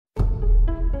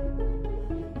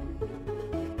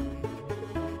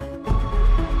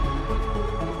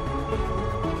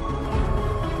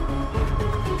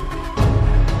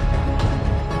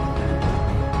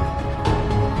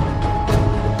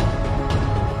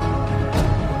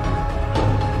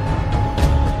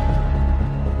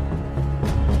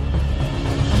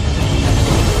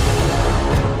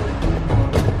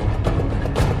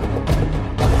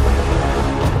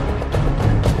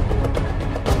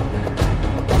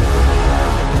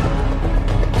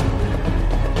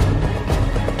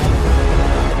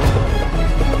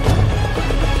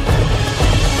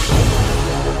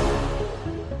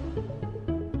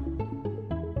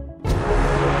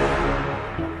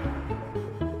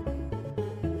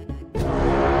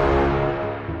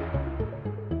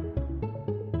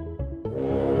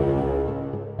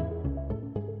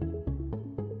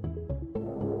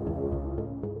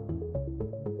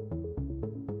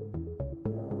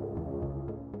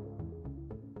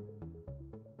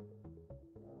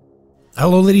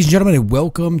Hello ladies and gentlemen, and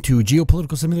welcome to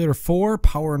Geopolitical Simulator 4,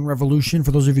 Power and Revolution. For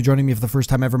those of you joining me for the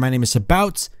first time ever, my name is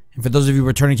Sabouts, and for those of you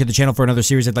returning to the channel for another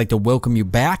series, I'd like to welcome you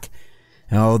back.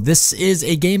 Now, this is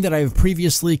a game that I've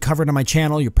previously covered on my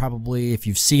channel. You probably, if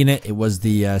you've seen it, it was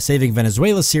the Saving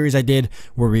Venezuela series I did,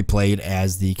 where we played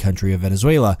as the country of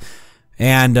Venezuela.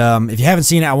 And if you haven't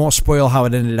seen it, I won't spoil how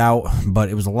it ended out, but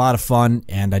it was a lot of fun,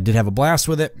 and I did have a blast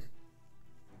with it.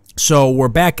 So we're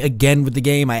back again with the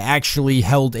game. I actually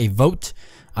held a vote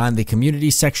on the community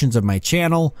sections of my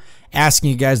channel, asking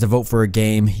you guys to vote for a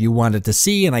game you wanted to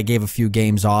see, and I gave a few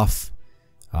games off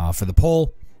for the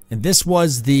poll. And this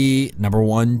was the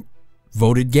 #1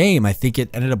 voted game. I think it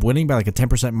ended up winning by like a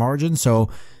 10% margin. So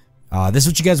this is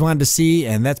what you guys wanted to see,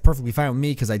 and that's perfectly fine with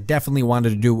me because I definitely wanted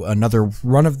to do another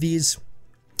run of these.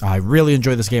 I really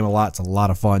enjoy this game a lot. It's a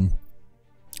lot of fun.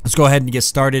 Let's go ahead and get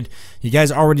started. You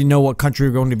guys already know what country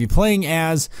we're going to be playing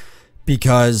as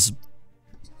because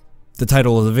the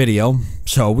title of the video.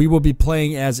 So we will be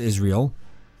playing as Israel.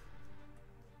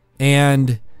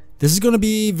 And this is going to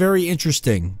be very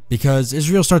interesting because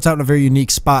Israel starts out in a very unique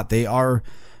spot. They are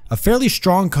a fairly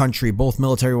strong country, both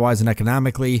military-wise and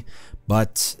economically,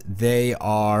 but they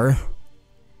are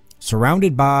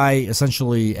surrounded by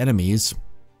essentially enemies.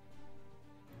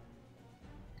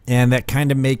 And that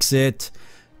kind of makes it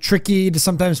tricky to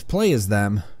sometimes play as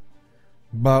them,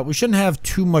 but we shouldn't have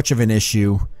too much of an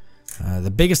issue. The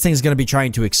biggest thing is going to be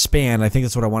trying to expand. I think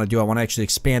that's what I want to do. I want to actually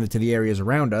expand it to the areas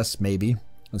around us, maybe.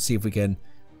 Let's see if we can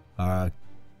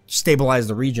stabilize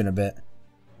the region a bit.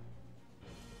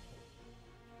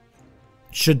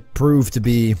 Should prove to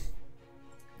be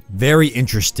very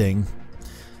interesting.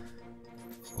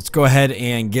 Let's go ahead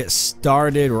and get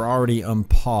started. We're already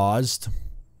unpaused.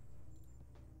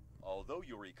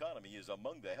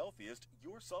 Among the healthiest,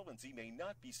 your solvency may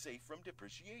not be safe from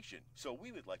depreciation, so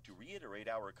we would like to reiterate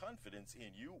our confidence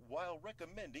in you while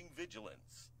recommending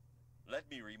vigilance. Let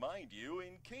me remind you,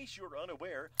 in case you're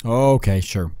unaware... Okay,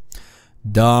 sure.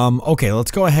 Okay,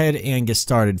 let's go ahead and get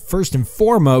started. First and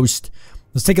foremost,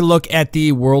 let's take a look at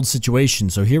the world situation.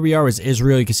 So here we are as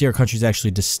Israel. You can see our country's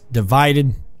actually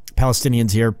divided.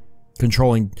 Palestinians here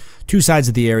controlling two sides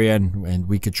of the area, and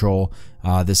we control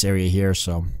this area here,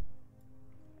 so...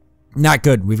 not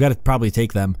good. We've got to probably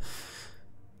take them.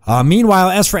 Meanwhile,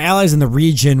 as for allies in the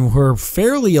region, we're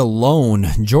fairly alone.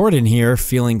 Jordan here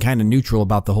feeling kind of neutral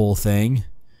about the whole thing.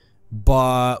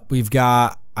 But we've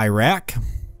got Iraq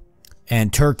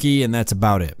and Turkey, and that's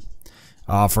about it.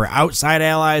 For outside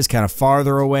allies, kind of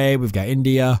farther away, we've got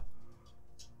India.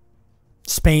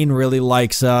 Spain really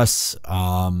likes us.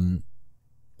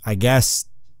 I guess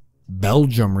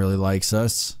Belgium really likes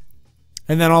us.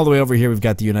 And then all the way over here, we've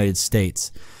got the United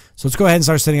States. So let's go ahead and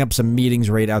start setting up some meetings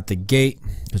right out the gate,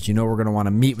 because you know we're going to want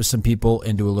to meet with some people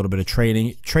and do a little bit of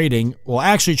trading. We'll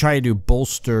actually try to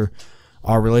bolster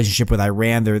our relationship with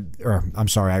Iran.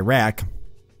 Iraq.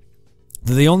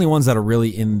 They're the only ones that are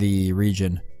really in the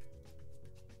region.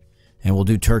 And we'll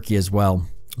do Turkey as well.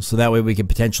 So that way we can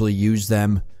potentially use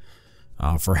them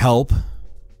for help.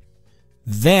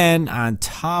 Then on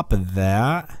top of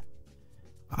that,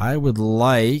 I would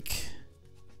like...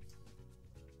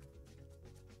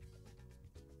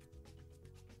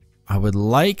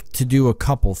 to do a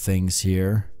couple things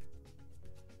here.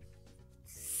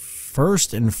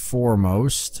 First and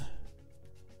foremost,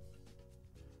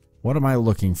 what am I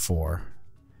looking for?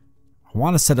 I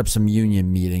want to set up some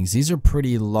union meetings. These are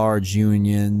pretty large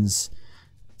unions.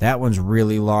 That one's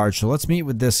really large. So let's meet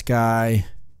with this guy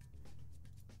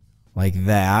like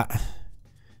that.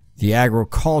 The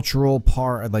agricultural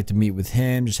part, I'd like to meet with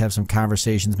him. Just have some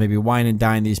conversations. Maybe wine and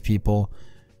dine these people.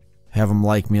 Have them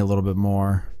like me a little bit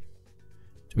more.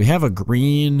 Do we have a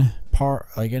green part,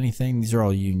 like anything? These are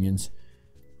all unions.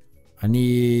 I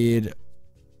need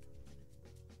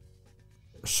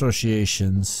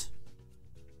associations.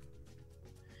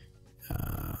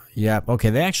 Yeah, okay,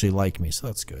 they actually like me, so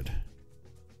that's good.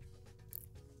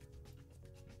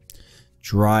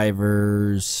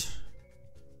 Drivers.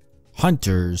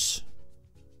 Hunters.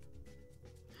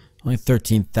 Only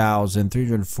 13,000,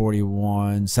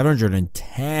 341,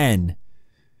 710.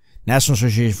 National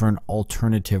Association for an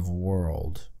Alternative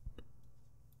World.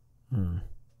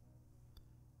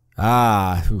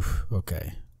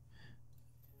 Okay.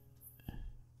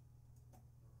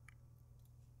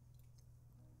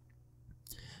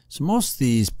 So most of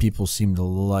these people seem to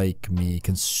like me.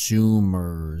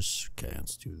 Consumers. Okay,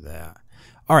 let's do that.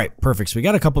 All right, perfect. So we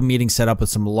got a couple meetings set up with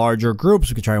some larger groups.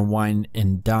 We could try and wine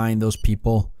and dine those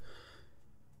people.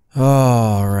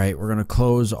 All right, we're going to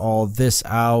close all this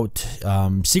out.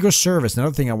 Secret Service,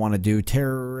 another thing I want to do.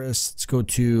 Terrorists, let's go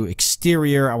to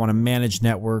exterior. I want to manage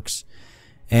networks.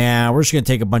 And we're just going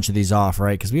to take a bunch of these off,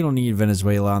 right? Because we don't need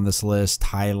Venezuela on this list.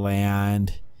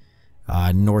 Thailand,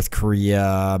 North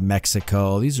Korea,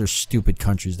 Mexico. These are stupid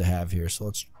countries to have here. So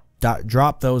let's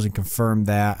drop those and confirm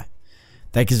that.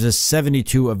 That gives us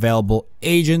 72 available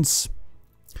agents.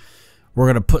 We're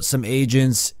going to put some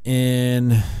agents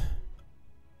in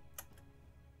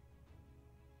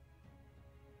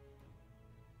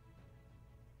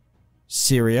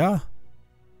Syria.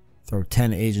 Throw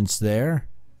 10 agents there.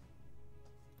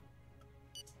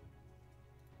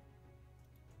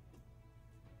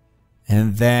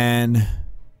 And then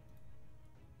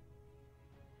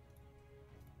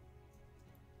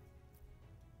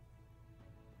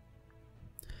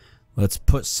let's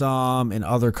put some in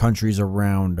other countries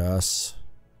around us.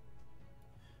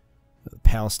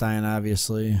 Palestine,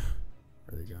 obviously.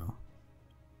 There we go.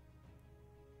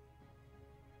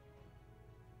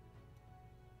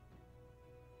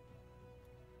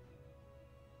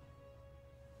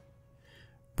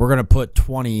 We're going to put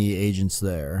 20 agents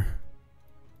there.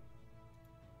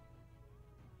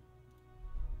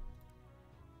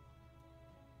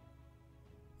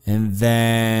 And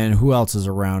then who else is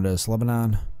around us?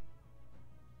 Lebanon.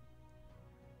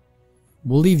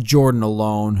 We'll leave Jordan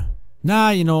alone. Nah,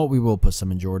 you know what? We will put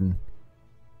some in Jordan.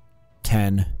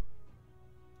 10.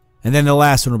 And then the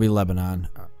last one will be Lebanon.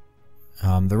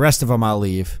 The rest of them I'll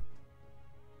leave.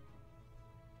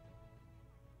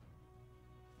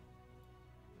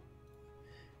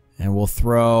 And we'll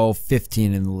throw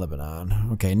 15 in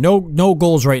Lebanon. Okay, no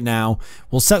goals right now.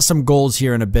 We'll set some goals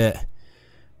here in a bit.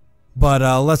 But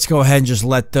let's go ahead and just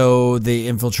let the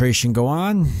infiltration go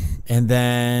on. And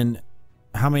then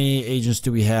how many agents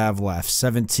do we have left?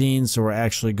 17. So we'll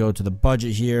actually go to the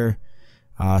budget here.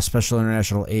 Special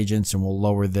international agents. And we'll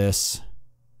lower this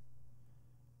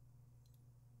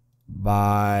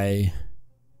by,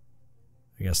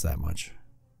 I guess, that much.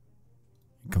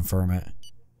 Confirm it.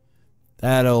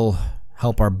 That'll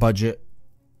help our budget.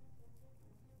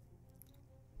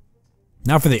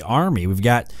 Now for the army. We've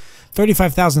got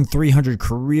 35,300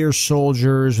 career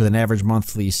soldiers with an average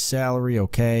monthly salary.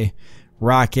 Okay.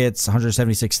 Rockets,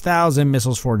 176,000.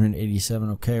 Missiles,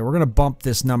 487. Okay. We're going to bump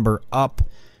this number up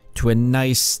to a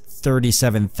nice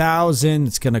 37,000.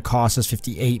 It's going to cost us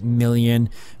 58 million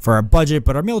for our budget,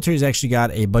 but our military's actually got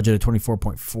a budget of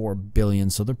 24.4 billion,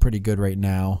 so they're pretty good right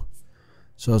now.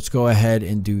 So let's go ahead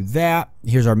and do that.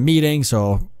 Here's our meeting.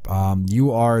 So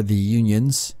you are the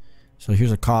unions. So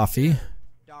here's a coffee.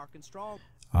 Dark and strong.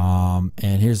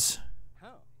 And here's. Huh,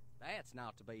 that's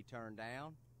not to be turned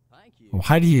down. Thank you.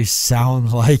 Why do you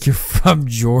sound like you're from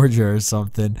Georgia or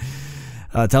something?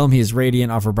 Tell him he is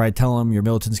radiant. Offer bride. Tell him your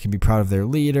militants can be proud of their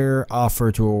leader.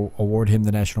 Offer to award him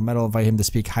the national medal. Invite him to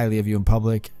speak highly of you in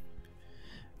public.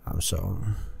 So.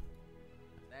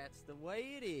 That's the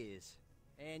way it is.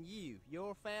 And you,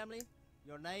 your family,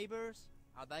 your neighbors,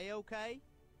 are they okay?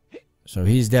 So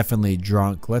he's definitely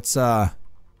drunk. Let's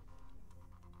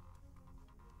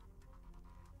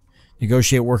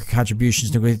negotiate worker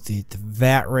contributions, negotiate the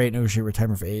VAT rate, negotiate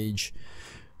retirement age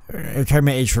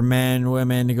for men,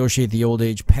 women, negotiate the old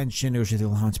age pension, negotiate the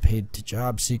allowance paid to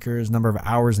job seekers, number of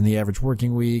hours in the average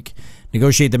working week,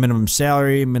 negotiate the minimum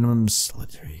salary, minimum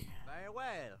salary. Very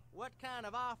well. What kind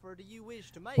of offer do you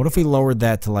wish to make? What if we lowered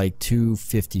that to like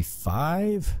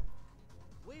 255?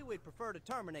 We would prefer to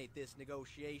terminate this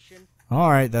negotiation. All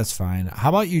right, that's fine. How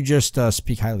about you just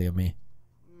speak highly of me?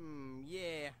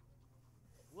 Yeah.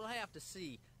 We'll have to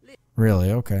see.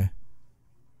 Really? Okay.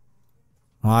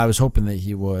 Well, I was hoping that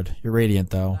he would. You're radiant,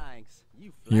 though. Thanks.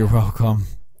 You're welcome.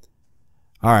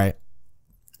 All right.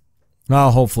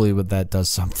 Well, hopefully that does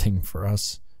something for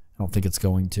us. I don't think it's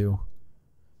going to.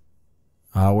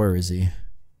 Where is he?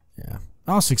 Yeah.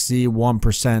 Oh,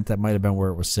 61%. That might have been where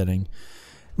it was sitting.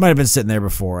 It might have been sitting there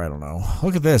before. I don't know.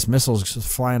 Look at this. Missiles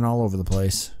flying all over the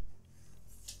place.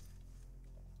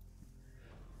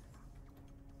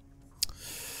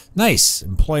 Nice.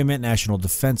 Employment, national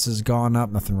defense has gone up.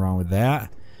 Nothing wrong with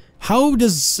that. How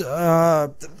does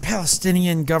the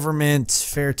Palestinian government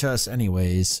fare to us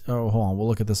anyways? Oh, hold on. We'll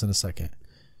look at this in a second.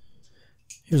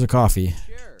 Here's a coffee.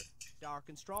 Sure. Dark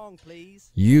and strong, please.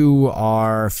 You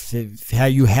are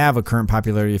you have a current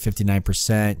popularity of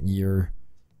 59%.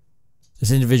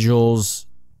 This individual's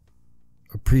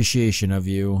appreciation of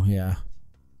you, yeah.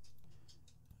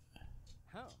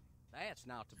 Huh. That's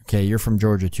not to Okay, you're from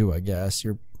Georgia too, I guess.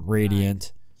 You're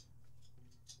radiant.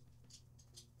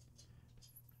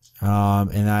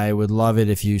 And I would love it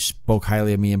if you spoke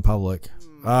highly of me in public.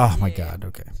 Oh my God,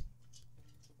 okay.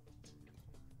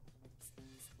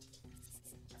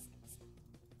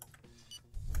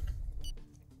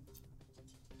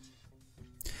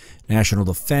 National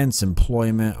defense,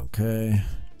 employment, okay.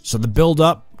 So the build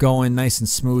up going nice and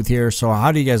smooth here. So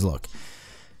how do you guys look?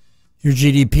 Your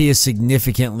GDP is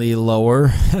significantly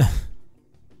lower.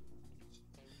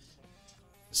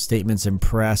 Statements in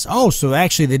press. Oh, so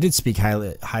actually they did speak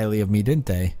highly of me, didn't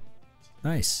they?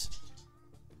 Nice.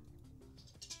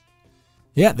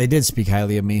 Yeah, they did speak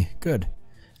highly of me. Good.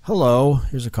 Hello.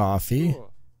 Here's a coffee. Sure.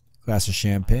 Glass of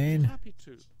champagne. Happy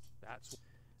to. That's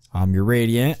You're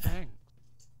radiant. thanks.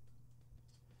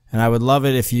 And I would love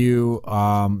it if you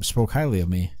spoke highly of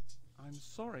me. I'm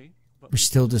sorry, but We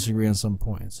still disagree on some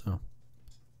points. So.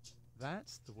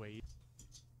 that's the way.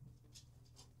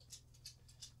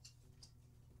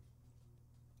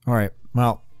 All right.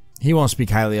 Well, he won't speak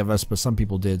highly of us, but some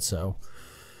people did, so.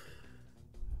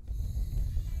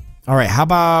 All right. How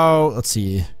about, let's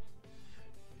see.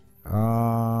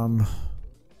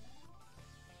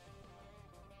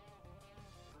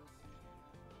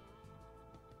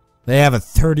 They have a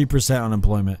 30%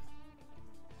 unemployment.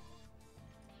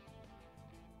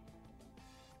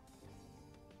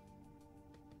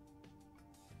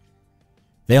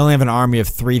 They only have an army of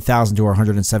 3,000 to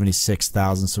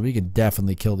 176,000, so we could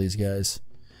definitely kill these guys.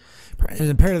 It's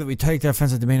imperative that we take the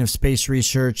offensive domain of space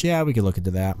research. Yeah, we could look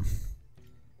into that.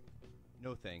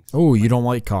 No thanks. Oh, you don't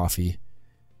like coffee.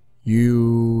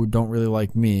 You don't really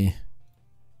like me.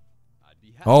 I'd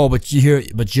be happy. Oh,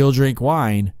 but you'll drink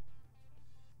wine.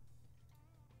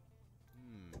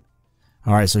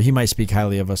 All right, so he might speak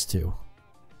highly of us too.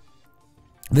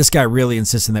 This guy really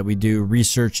insisting that we do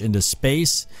research into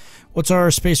space. What's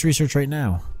our space research right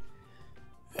now?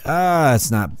 It's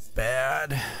not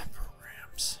bad.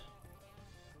 Programs.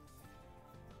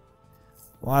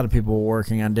 A lot of people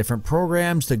working on different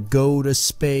programs to go to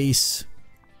space,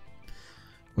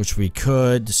 which we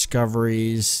could.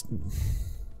 Discoveries.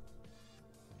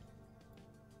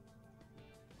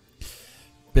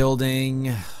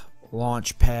 Building.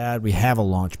 Launch pad. We have a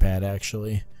launch pad,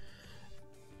 actually.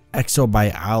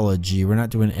 Exobiology. We're not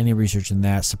doing any research in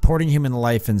that. Supporting human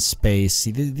life in space.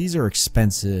 See, these are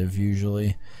expensive,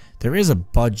 usually. There is a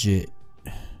budget.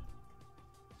 I'm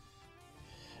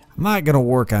not going to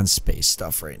work on space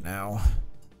stuff right now.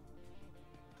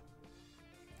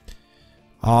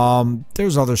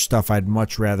 There's other stuff I'd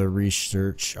much rather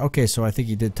research. Okay, so I think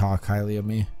he did talk highly of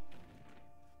me.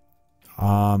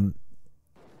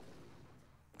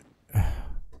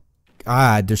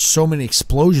 There's so many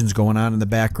explosions going on in the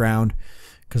background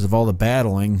because of all the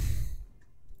battling.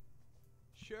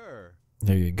 Sure.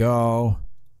 There you go.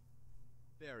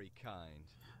 Very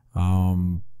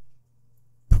kind.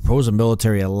 Propose a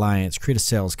military alliance. Create a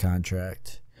sales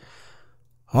contract.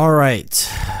 All right.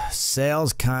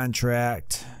 Sales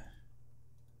contract.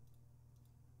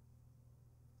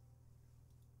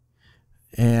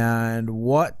 And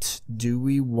what do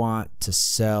we want to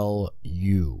sell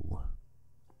you?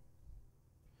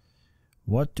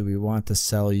 What do we want to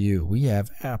sell you? We have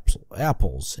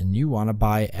apples, and you want to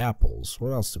buy apples.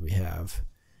 What else do we have?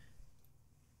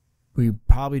 We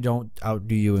probably don't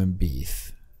outdo you in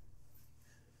beef.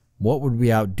 What would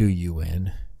we outdo you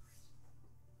in?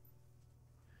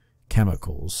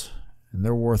 Chemicals. And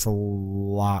they're worth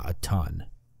a ton.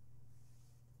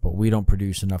 But we don't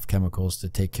produce enough chemicals to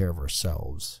take care of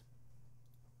ourselves.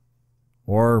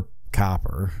 Or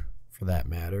copper, for that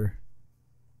matter.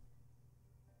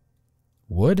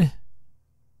 Wood?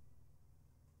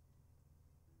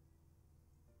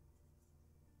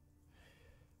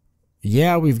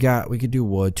 Yeah, we could do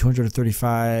wood.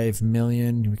 235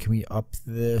 million. Can we up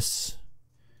this?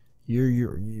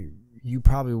 You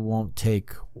probably won't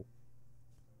take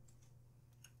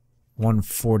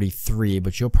 143,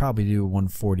 but you'll probably do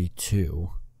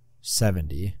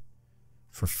 142.70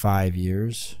 for 5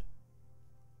 years.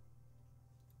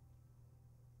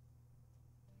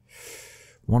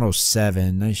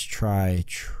 107. Nice try,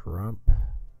 Trump.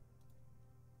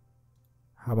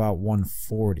 How about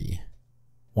 140?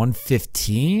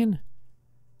 115?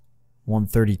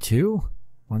 132?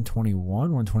 121?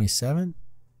 127?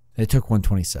 They took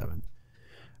 127.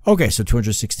 Okay, so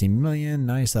 216 million.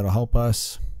 Nice, that'll help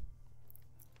us.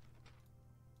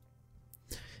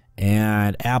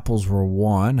 And apples were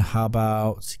 1. How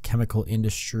about chemical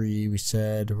industry? We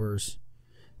said where's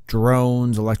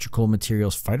drones, electrical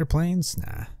materials, fighter planes?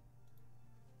 Nah.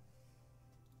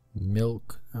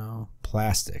 Milk? No.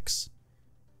 Plastics.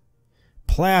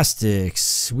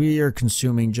 Plastics. We are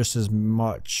consuming just as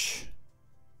much.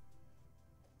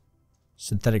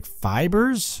 Synthetic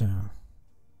fibers?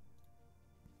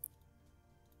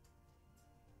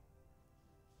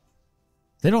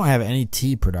 They don't have any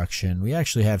tea production. We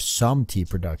actually have some tea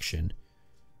production.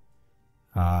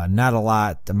 Not a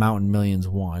lot. The Mountain Millions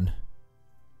won.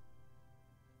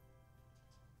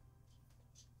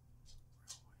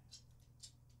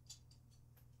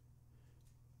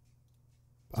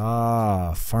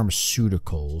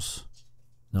 Pharmaceuticals.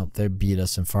 Nope, they beat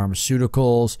us in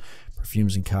pharmaceuticals,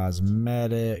 perfumes and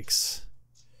cosmetics.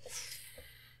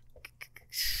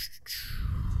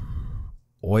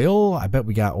 Oil? I bet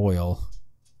we got oil.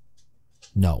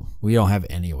 No, we don't have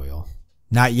any oil.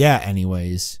 Not yet,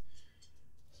 anyways.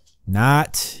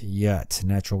 Not yet.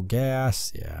 Natural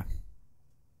gas, yeah.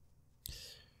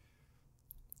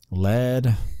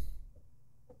 Lead.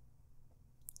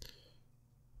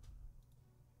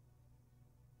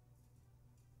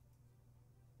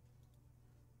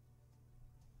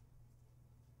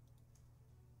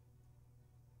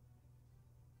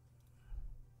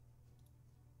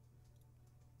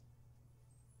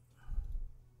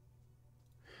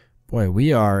 Boy,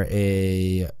 we are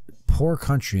a poor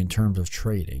country in terms of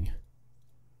trading.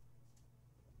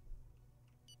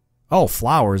 Oh,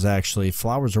 flowers, actually.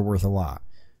 Flowers are worth a lot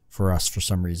for us for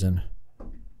some reason.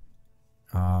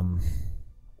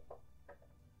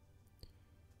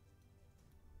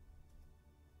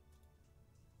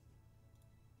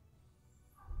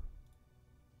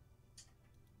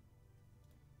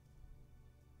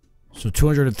 So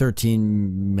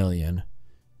 213 million.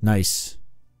 Nice.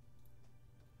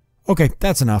 Okay,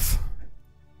 that's enough.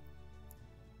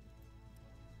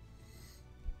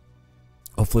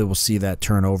 Hopefully we'll see that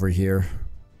turn over here.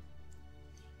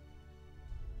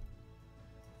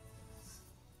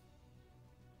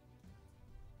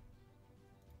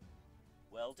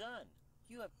 Well done.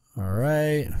 You have All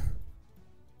right.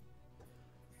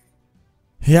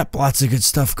 Yep, lots of good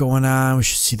stuff going on. We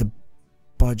should see the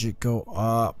budget go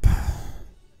up.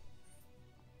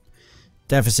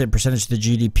 Deficit percentage to the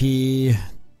GDP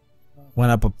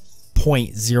went up a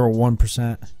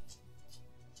 0.01%.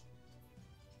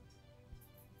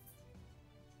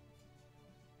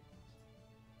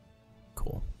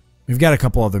 Cool. We've got a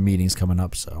couple other meetings coming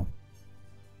up, so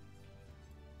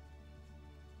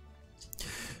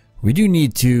we do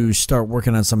need to start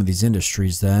working on some of these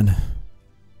industries then.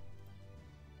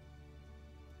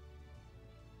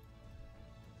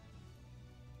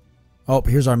 Oh,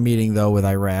 here's our meeting though with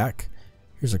Iraq.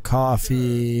 Here's a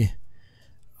coffee.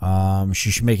 She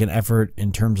should make an effort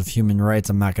in terms of human rights.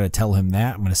 I'm not going to tell him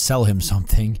that. I'm going to sell him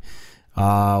something.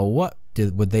 What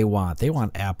would they want? They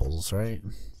want apples, right?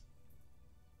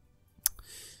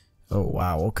 Oh,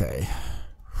 wow. Okay.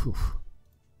 Whew.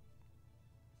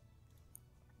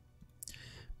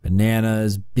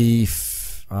 Bananas,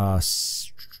 beef,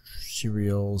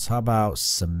 cereals. How about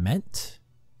cement?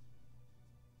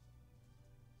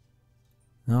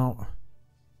 No.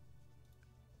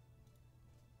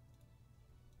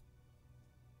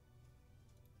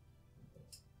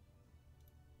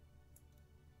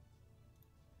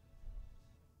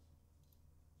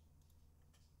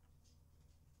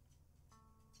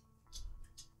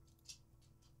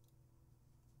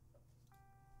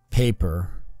 Paper.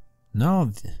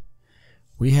 No,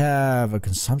 we have a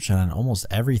consumption on almost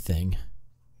everything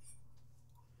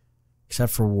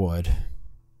except for wood.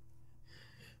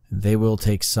 They will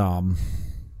take some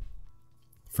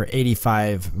for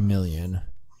 85 million.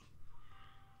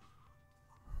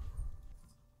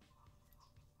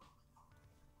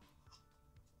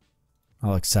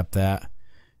 I'll accept that.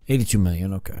 82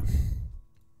 million, okay.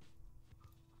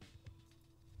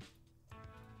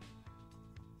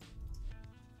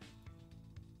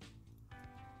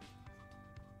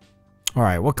 All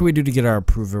right, what can we do to get our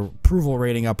approval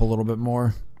rating up a little bit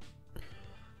more?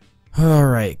 All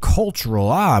right,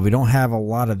 cultural. We don't have a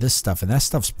lot of this stuff, and that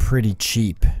stuff's pretty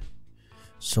cheap.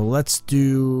 So let's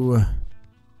do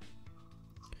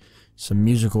some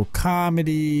musical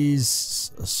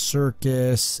comedies, a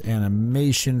circus,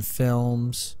 animation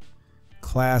films,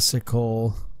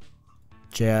 classical,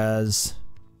 jazz,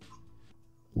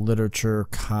 literature,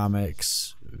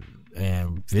 comics,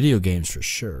 and video games for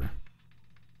sure.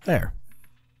 There.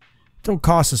 Don't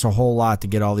cost us a whole lot to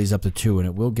get all these up to 2, and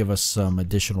it will give us some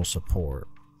additional support.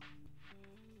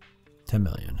 10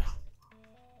 million.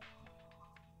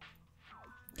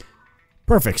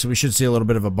 Perfect. So we should see a little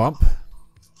bit of a bump.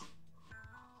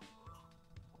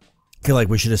 Feel like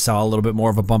we should have saw a little bit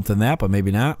more of a bump than that, but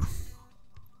maybe not.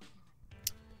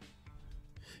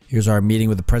 Here's our meeting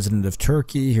with the president of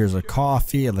Turkey. Here's a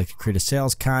coffee. I'd like to create a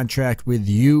sales contract with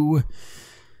you.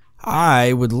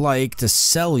 I would like to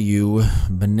sell you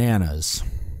bananas.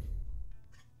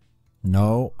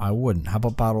 No, I wouldn't. How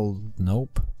about bottled?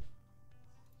 Nope.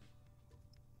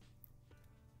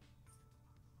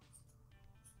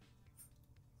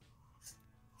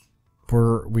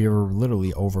 We are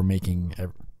literally over making.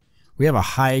 We have a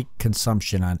high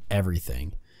consumption on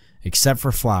everything, except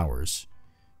for flowers,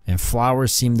 and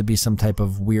flowers seem to be some type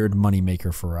of weird money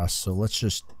maker for us. So let's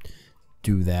just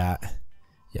do that.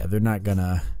 Yeah, they're not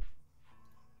gonna...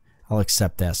 I'll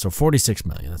accept that. So 46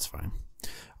 million, that's fine.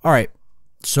 All right.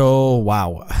 So,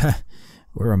 wow.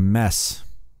 We're a mess.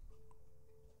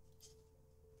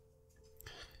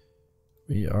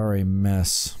 We are a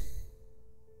mess.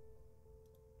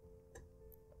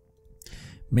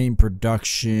 Main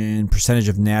production, percentage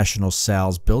of national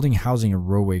sales, building, housing, and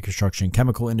roadway construction,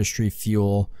 chemical industry,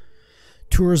 fuel,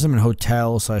 tourism and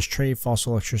hotel / trade,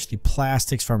 fossil electricity,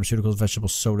 plastics, pharmaceuticals, vegetable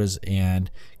sodas, and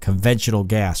conventional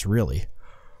gas. Really?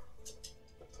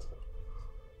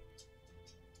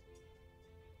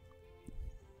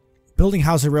 Building,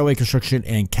 housing, railway construction,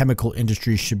 and chemical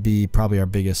industry should be probably our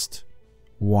biggest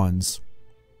ones.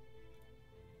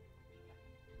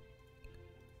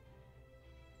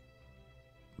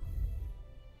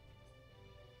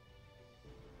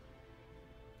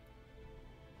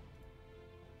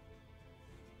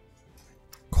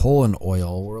 Coal and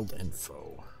oil, world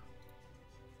info.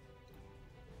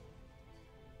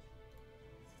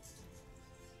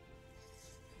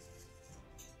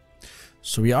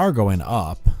 So we are going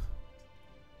up.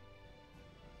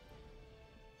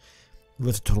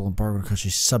 Lift the total embargo country,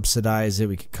 subsidize it.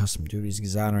 We could custom duties,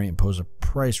 exonerate, impose a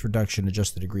price reduction,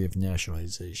 adjust the degree of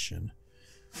nationalization.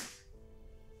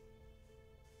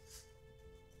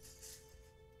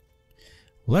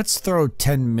 Let's throw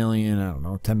 10 million, I don't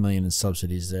know, 10 million in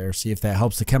subsidies there. See if that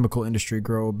helps the chemical industry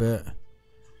grow a bit.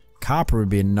 Copper would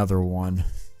be another one.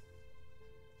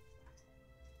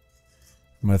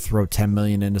 I'm going to throw 10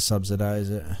 million in to subsidize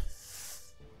it.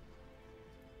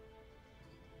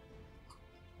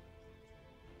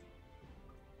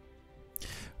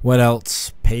 What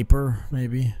else? Paper,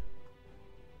 maybe?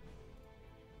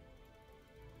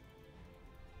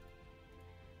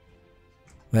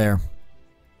 There.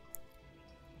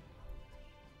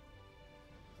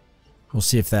 We'll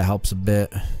see if that helps a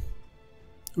bit.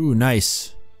 Ooh,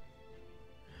 nice.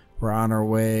 We're on our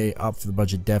way up for the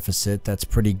budget deficit. That's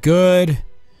pretty good.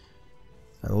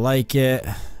 I like it.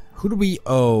 Who do we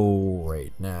owe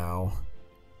right now?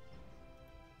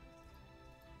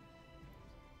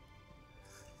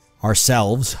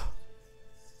 Ourselves.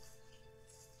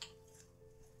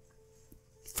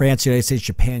 France, United States,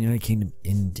 Japan, United Kingdom,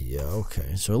 India.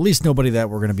 Okay, so at least nobody that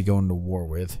we're going to be going to war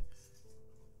with.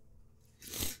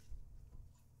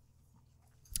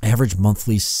 Average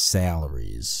monthly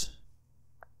salaries.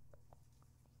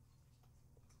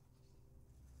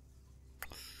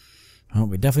 Oh,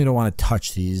 we definitely don't want to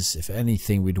touch these. If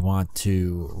anything, we'd want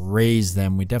to raise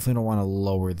them. We definitely don't want to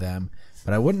lower them.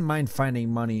 But I wouldn't mind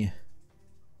finding money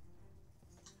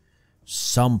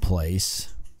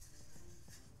someplace.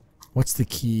 What's the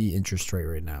key interest rate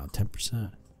right now?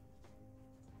 10%.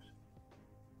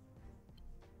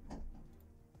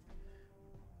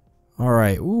 All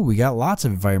right. Ooh, we got lots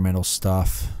of environmental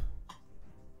stuff.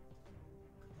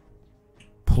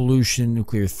 Pollution,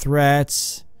 nuclear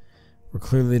threats. We're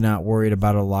clearly not worried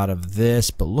about a lot of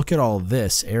this, but look at all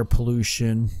this. Air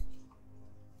pollution.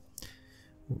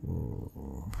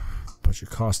 Ooh, budget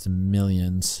cost in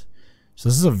millions. So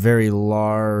this is a very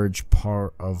large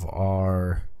part of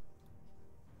our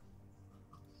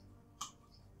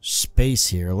space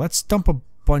here. Let's dump a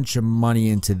bunch of money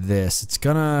into this. It's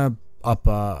gonna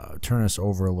turn us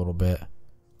over a little bit,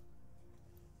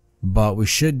 but we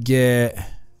should get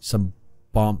some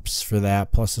bumps for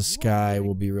that. Plus the sky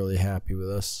will be really happy with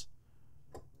us.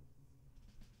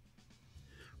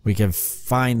 We can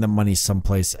find the money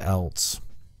someplace else.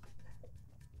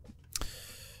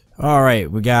 All right,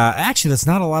 we got, actually that's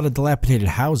not a lot of dilapidated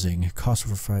housing. Cost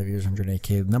over 5 years,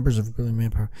 108K. Numbers of building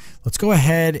manpower. Let's go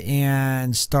ahead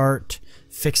and start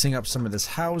fixing up some of this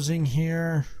housing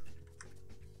here.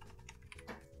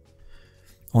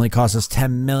 Only cost us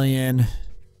 10 million.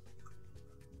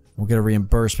 We'll get a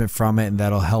reimbursement from it, and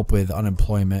that'll help with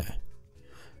unemployment.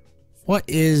 What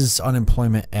is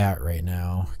unemployment at right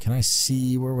now? Can I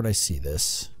see, where would I see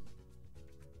this?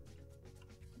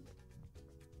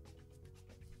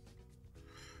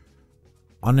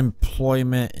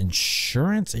 Unemployment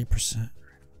insurance, 8%.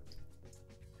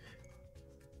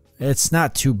 It's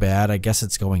not too bad. I guess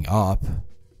it's going up.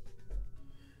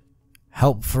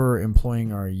 Help for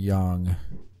employing our young.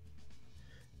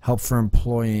 Help for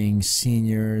employing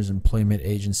seniors, employment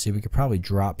agency. We could probably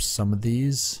drop some of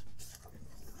these.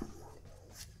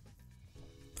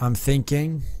 I'm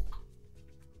thinking.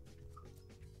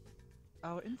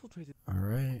 Our infiltrated. All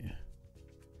right.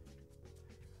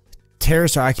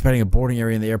 Terrorists are occupying a boarding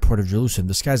area in the airport of Jerusalem.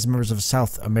 Disguised as members of a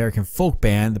South American folk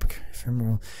band,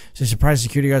 they surprised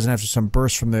security guards, and after some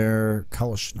bursts from their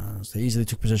kalashnikovs, they easily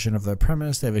took possession of the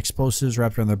premise. They have explosives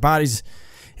wrapped around their bodies,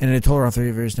 and in a total around 30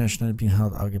 various nationalities being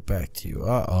held. I'll get back to you.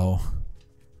 Uh-oh.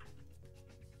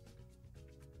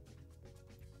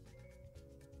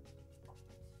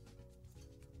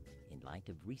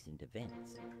 of recent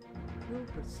events. We'll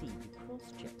proceed to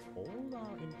cross-check all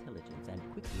our intelligence and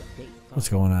quickly update. What's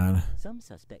going on? Some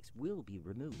suspects will be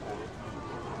removed.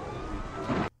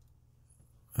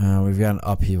 We've got an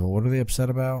upheaval. What are they upset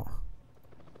about?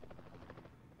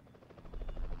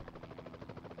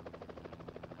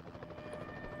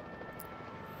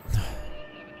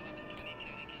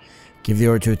 Give the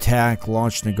order to attack,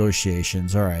 launch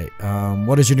negotiations. Alright.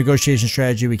 What is your negotiation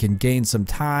strategy? We can gain some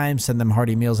time, send them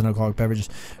hearty meals and alcoholic beverages,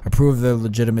 approve their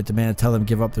legitimate demand, tell them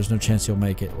give up, there's no chance you'll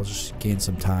make it. We'll just gain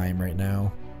some time right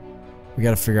now. We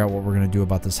gotta figure out what we're gonna do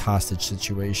about this hostage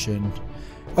situation.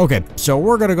 Okay, so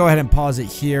we're gonna go ahead and pause it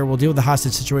here. We'll deal with the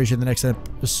hostage situation in the next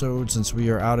episode since we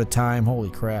are out of time.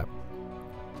 Holy crap.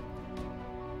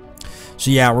 So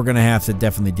yeah, we're gonna have to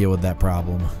definitely deal with that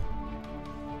problem.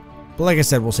 But like I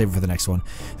said, we'll save it for the next one.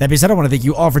 That being said, I want to thank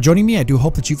you all for joining me. I do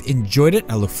hope that you've enjoyed it.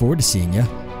 I look forward to seeing you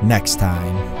next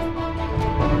time.